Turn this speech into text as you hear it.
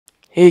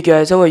Hey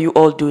guys, how are you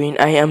all doing?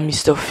 I am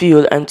Mr.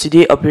 Phil and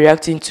today I'll be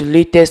reacting to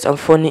latest and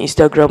funny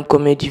Instagram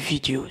comedy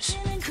videos.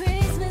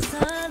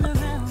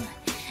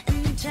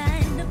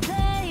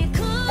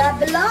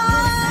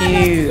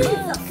 Ew.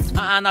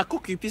 And I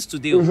cook you piece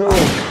today.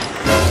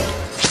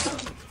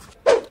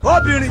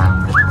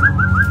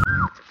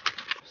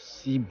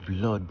 See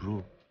blood,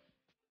 bro.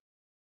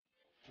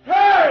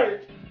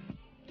 What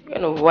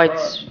kind of white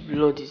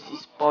blood is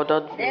this?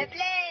 Powdered blood?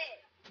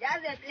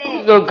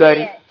 It's not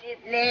Gary.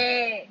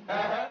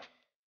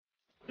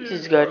 This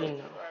is Gary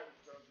now.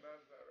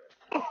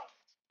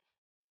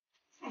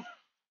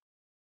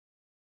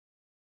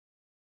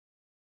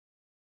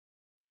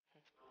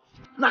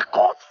 Na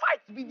court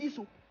fight with this.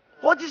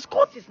 What this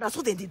court is, that's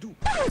what they do.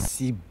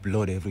 See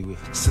blood everywhere.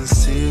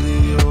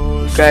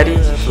 Gary.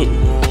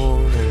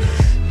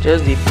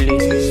 Just the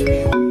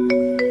play.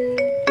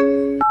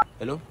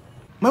 Hello?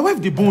 My wife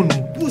the bone.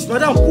 Push,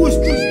 madam, push.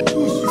 She's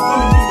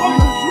coming.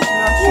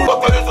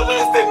 What are you doing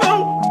this thing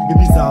now?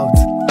 Baby's out.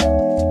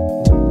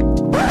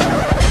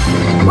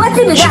 What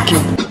is that?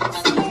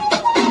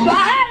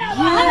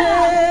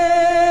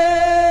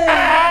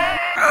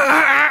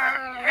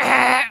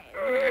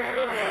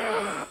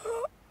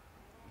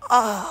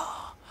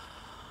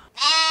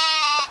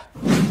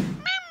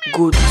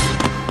 Good.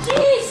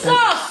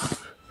 Jesus!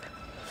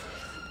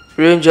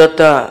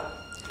 Brainjotter.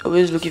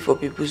 Always looking for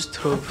people's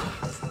trouble.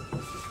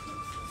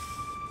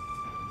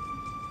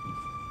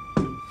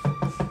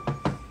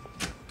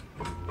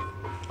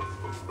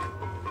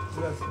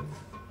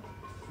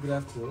 Good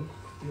afternoon.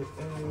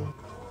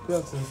 Good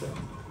afternoon, sir.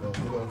 Good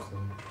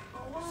afternoon.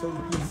 So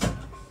please,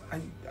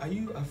 are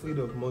you afraid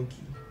of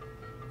monkey?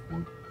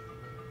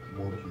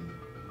 Monkey?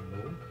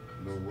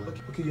 No way.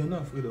 Okay, you're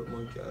not afraid of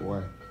monkey.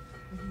 Why?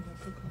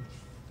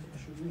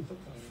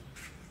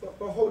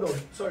 But hold on,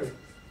 sorry.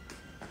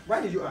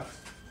 Why did you ask?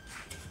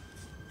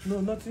 No,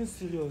 nothing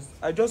serious.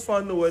 I just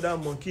want to know whether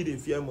monkey they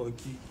fear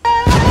monkey.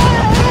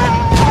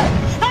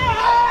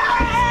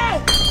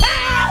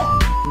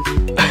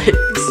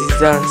 This is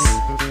dance.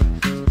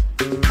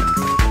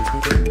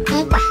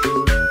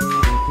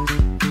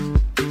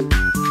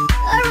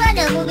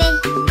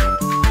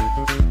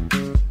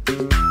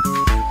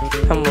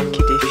 A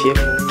monkey, they fear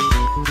monkey.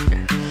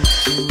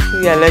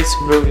 Maybe I like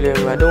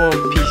problem. I don't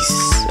want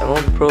peace. I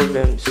want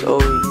problems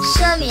always.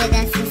 Show me a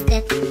dancing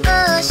step.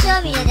 Oh,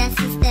 show me a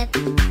dancing step.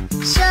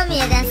 Show me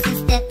a dancing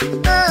step.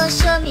 Oh,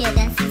 show me a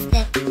dancing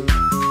step.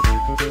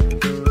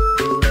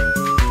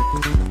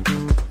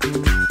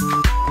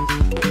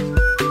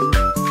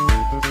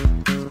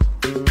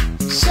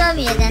 Show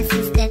me a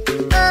dancing step.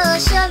 Oh,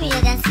 show me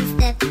a dancing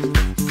step.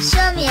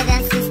 Show me a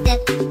dancing step.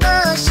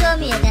 Oh, show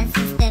me a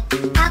dancing step.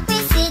 Happy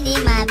city,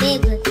 my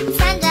baby.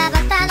 Sandra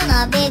Batano,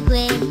 no big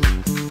way.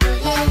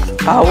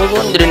 I was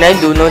wondering, I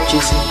do not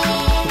chase him.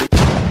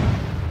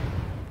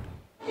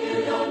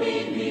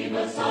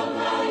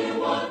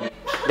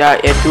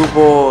 That Edo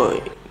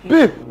boy.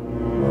 Babe,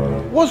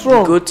 what's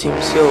wrong? Go to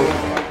himself.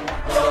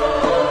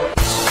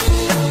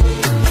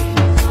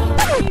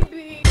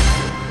 Baby,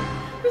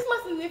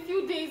 Christmas in a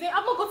few days.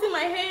 I've not gotten my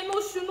hair, no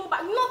shoe, no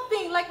bag,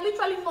 nothing. Like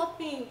literally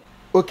nothing.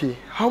 Okay,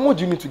 how much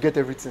do you need to get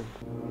everything?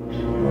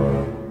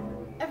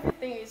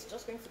 Everything is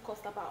just going to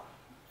cost about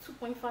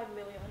 2.5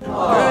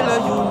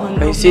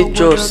 million. I say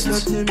just.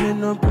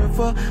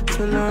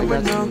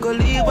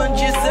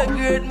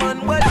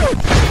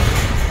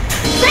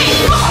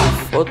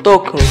 For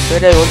talk,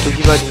 whether I want to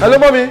give her the Hello,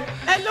 mommy.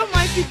 Hello,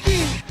 my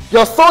pikin.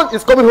 Your son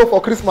is coming home for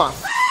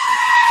Christmas.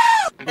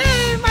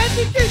 Hey, my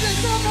pikin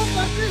is coming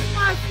for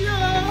Christmas, yo.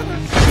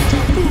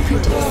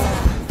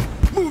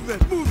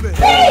 Movement.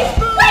 Wait,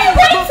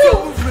 wait to!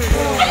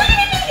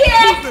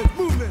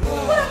 Movement.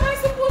 What am I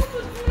supposed to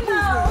do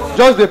now?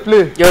 Just they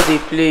play. Just they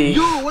play.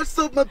 Yo, what's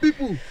up, my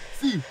people?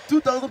 See,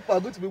 2,000 are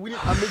going to be winning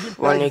amazing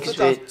One prizes such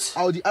expert. as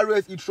Audi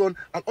RS e-tron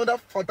and other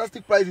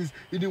fantastic prizes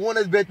in the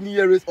 1xBet New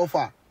Year race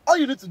offer. All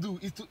you need to do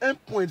is to earn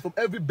points from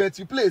every bet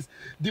you place.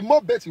 The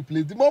more bets you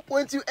place, the more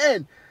points you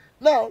earn.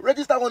 Now,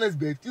 register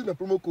 1xBet. Use my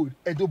promo code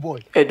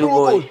EDOBOY.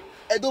 Edoboy.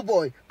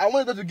 EDOBOY. I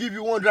wanted to give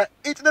you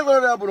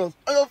 189 bonus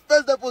on your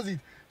first deposit.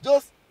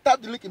 Just tap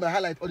the link in my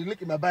highlight or the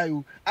link in my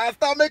bio and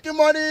start making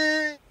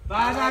money. You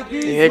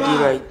heard it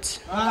right.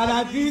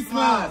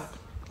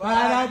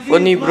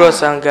 Funny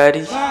bros and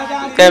Gary.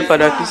 Time for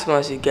the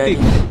Christmas is Gary.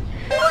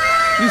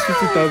 This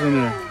 50,000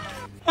 naira.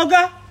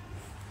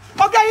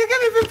 Okay, you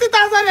give me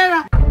 50,000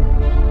 naira.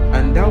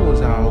 And that was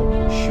how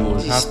she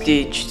was It's happy.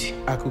 staged.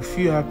 I could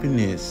feel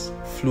happiness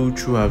flow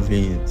through her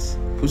veins.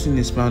 Putting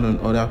a smile on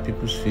other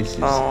people's faces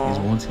is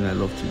one thing I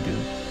love to do.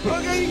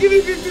 Okay, you give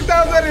me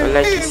 50,000 But naira.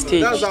 like it's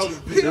staged.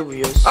 It's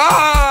obvious.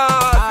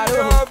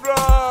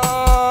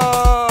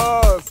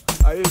 Bros.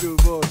 How you do,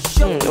 boss?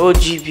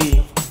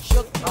 OGB.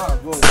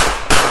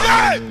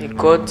 He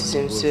caught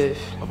himself.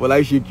 Well,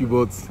 I shake you,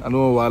 but I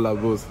know why,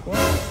 boss.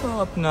 What's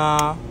up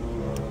now?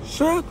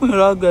 Shake me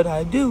rugged,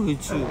 I deal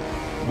with you.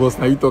 Boss,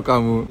 now you talk,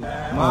 Amo.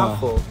 My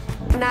fault.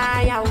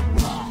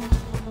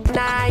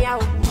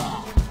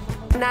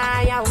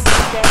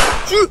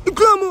 Shoot,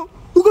 Grandma!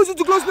 Who goes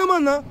to class,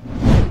 man, now?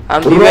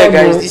 And beware,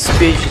 guys, this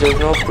page does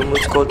not promote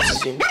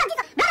cultism.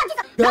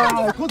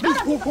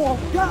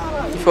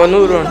 For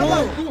no run.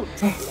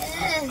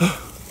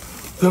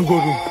 Thank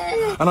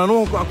God. And I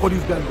know I call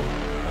this guy.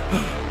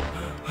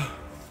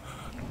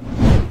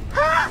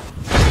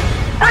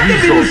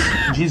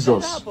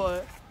 Jesus. Yeah,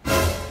 boy.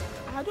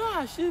 I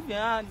don't achieve your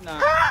hand now.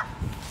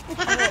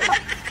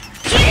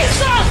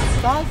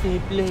 Jesus! That's a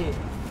play.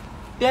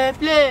 They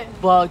play,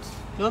 but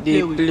don't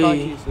They play with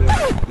play.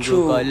 touches.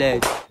 True.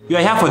 Collect. You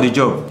are here for the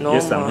job? No,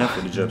 Yes, I'm man. here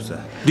for the job,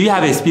 sir. Do you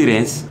have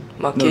experience?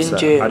 No,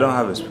 sir. I don't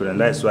have experience.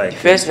 That's why I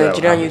First came, so I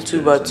Nigerian have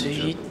YouTuber experience to on the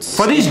job. hit.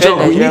 For this first job,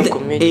 we Nigerian need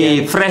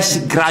comedian a fresh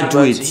YouTuber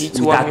graduate to hit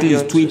with 1 at least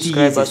million 20 years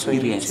subscribers on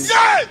experience.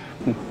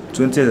 YouTube.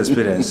 20 years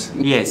experience.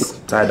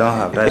 Yes. So I don't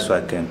have. That's why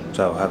I came.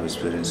 So I'll have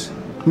experience.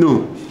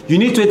 No. You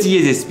need 20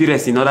 years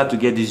experience in order to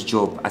get this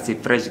job as a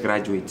fresh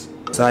graduate.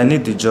 So I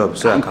need the job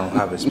so I can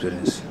have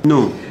experience.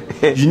 No.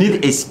 You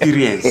need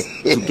experience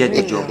to get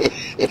the job.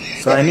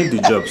 So I need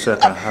the job so I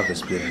can have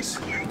experience.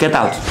 Get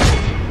out.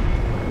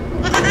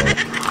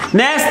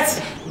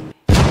 Next.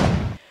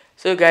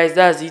 So guys,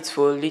 that's it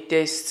for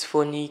latest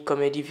funny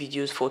comedy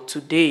videos for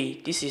today.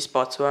 This is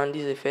part 1.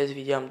 This is the first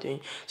video I'm doing.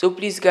 So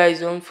please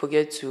guys, don't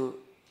forget to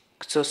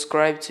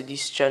subscribe to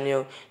this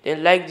channel,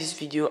 then like this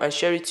video and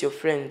share it to your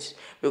friends,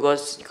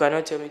 because you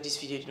cannot tell me this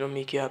video did not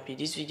make you happy.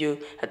 This video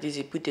at least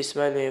it put a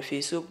smile on your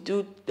face, so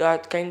do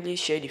that. Kindly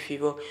share the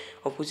favor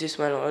of putting a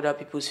smile on other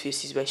people's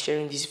faces by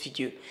sharing this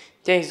video.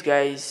 Thanks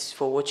guys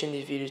for watching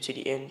this video to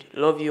the end.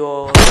 Love you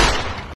all.